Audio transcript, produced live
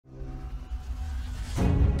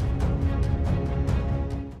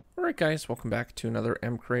Alright guys, welcome back to another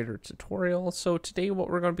MCreator tutorial. So today what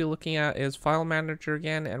we're going to be looking at is File Manager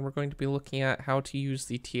again, and we're going to be looking at how to use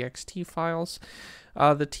the TXT files.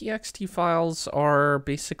 The TXT files are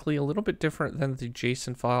basically a little bit different than the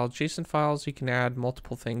JSON file. JSON files, you can add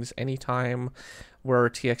multiple things anytime, where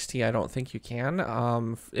TXT I don't think you can.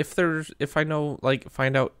 If I know,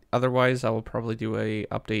 find out otherwise, I will probably do a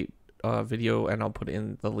update video, and I'll put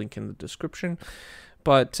in the link in the description.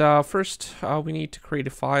 But first, we need to create a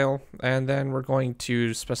file, and then we're going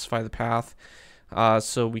to specify the path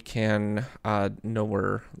so we can know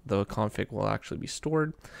where the config will actually be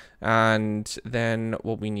stored. And then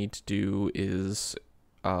what we need to do is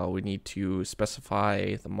we need to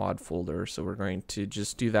specify the mod folder. So we're going to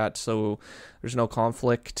just do that so there's no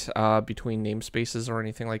conflict between namespaces or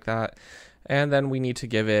anything like that. And then we need to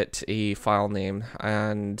give it a file name,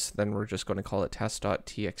 and then we're just going to call it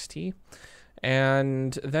test.txt.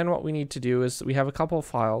 And then what we need to do is we have a couple of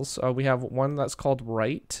files. We have one that's called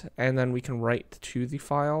write, and then we can write to the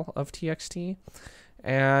file of txt.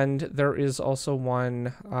 And there is also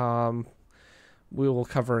one we will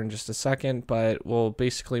cover in just a second, but we'll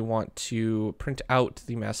basically want to print out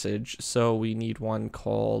the message. So we need one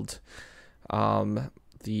called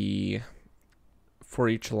the for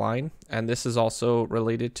each line, and this is also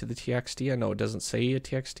related to the txt. I know it doesn't say a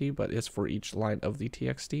txt, but it's for each line of the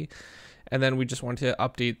txt. And then we just want to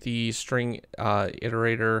update the string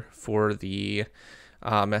iterator for the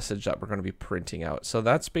message that we're going to be printing out. So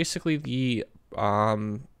that's basically the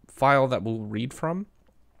file that we'll read from.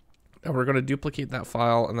 And we're going to duplicate that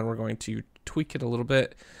file, and then we're going to tweak it a little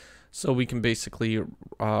bit so we can basically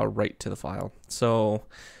write to the file. So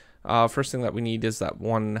first thing that we need is that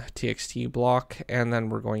one txt block, and then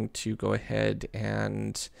we're going to go ahead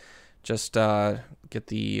and just get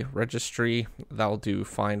the registry. That'll do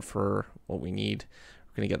fine for what we need.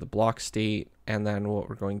 We're going to get the block state, and then what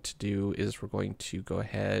we're going to do is we're going to go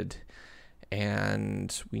ahead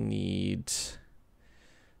and we need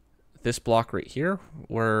this block right here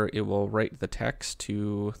where it will write the text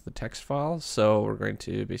to the text file. So we're going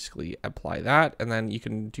to basically apply that, and then you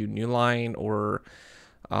can do new line or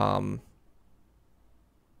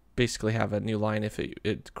basically have a new line if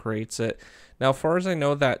it creates it. Now, as far as I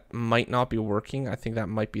know, that might not be working. I think that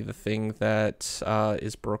might be the thing that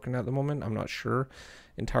is broken at the moment. I'm not sure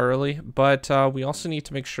entirely, but we also need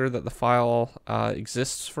to make sure that the file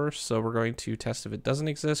exists first. So we're going to test if it doesn't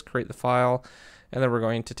exist, create the file, and then we're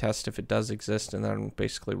going to test if it does exist, and then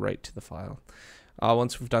basically write to the file.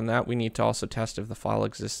 Once we've done that, we need to also test if the file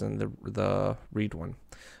exists in the read one.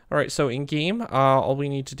 All right, so in game, all we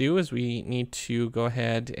need to do is we need to go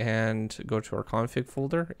ahead and go to our config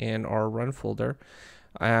folder in our run folder,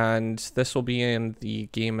 and this will be in the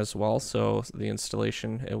game as well. So the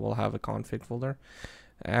installation, it will have a config folder,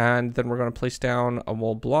 and then we're going to place down a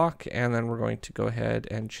wool block, and then we're going to go ahead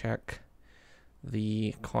and check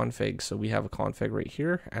the config. So we have a config right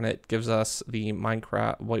here, and it gives us the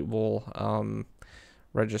Minecraft white wool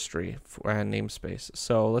registry and namespace.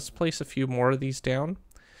 So let's place a few more of these down.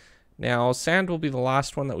 Now, sand will be the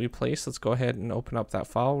last one that we place. Let's go ahead and open up that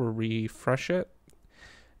file. We'll refresh it,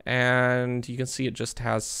 and you can see it just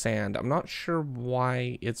has sand. I'm not sure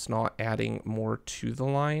why it's not adding more to the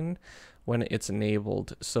line when it's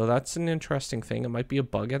enabled. So that's an interesting thing. It might be a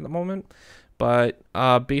bug at the moment, but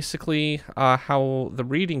basically how the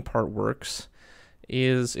reading part works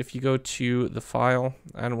is if you go to the file,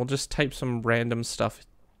 and we'll just type some random stuff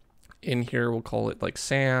in here. We'll call it like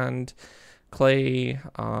sand, clay,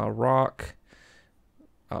 rock,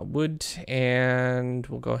 wood, and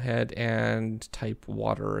we'll go ahead and type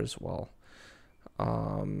water as well.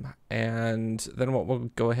 And then what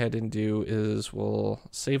we'll go ahead and do is we'll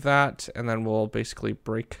save that, and then we'll basically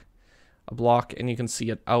break a block, and you can see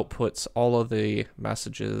it outputs all of the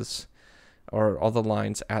messages or all the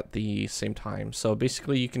lines at the same time. So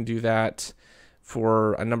basically you can do that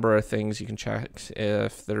for a number of things. You can check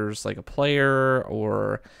if there's like a player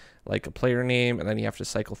or like a player name, and then you have to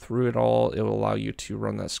cycle through it all. It will allow you to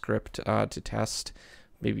run that script to test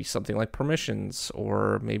maybe something like permissions,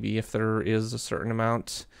 or maybe if there is a certain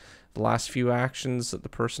amount, the last few actions that the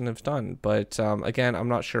person has done. But again, I'm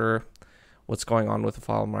not sure what's going on with the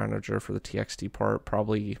file manager for the TXT part.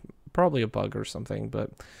 Probably a bug or something,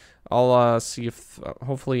 but I'll see if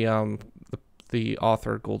hopefully the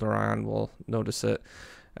author Golden will notice it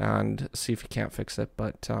and see if he can't fix it.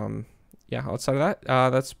 But yeah, outside of that,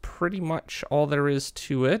 that's pretty much all there is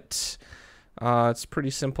to it. It's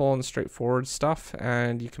pretty simple and straightforward stuff,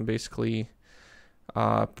 and you can basically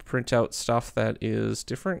print out stuff that is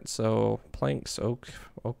different. So planks, oak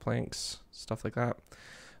planks, stuff like that.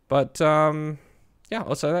 But yeah,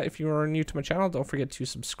 outside of that, if you are new to my channel, don't forget to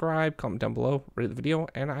subscribe, comment down below, rate the video,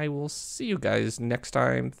 and I will see you guys next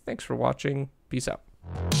time. Thanks for watching. Peace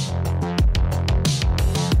out.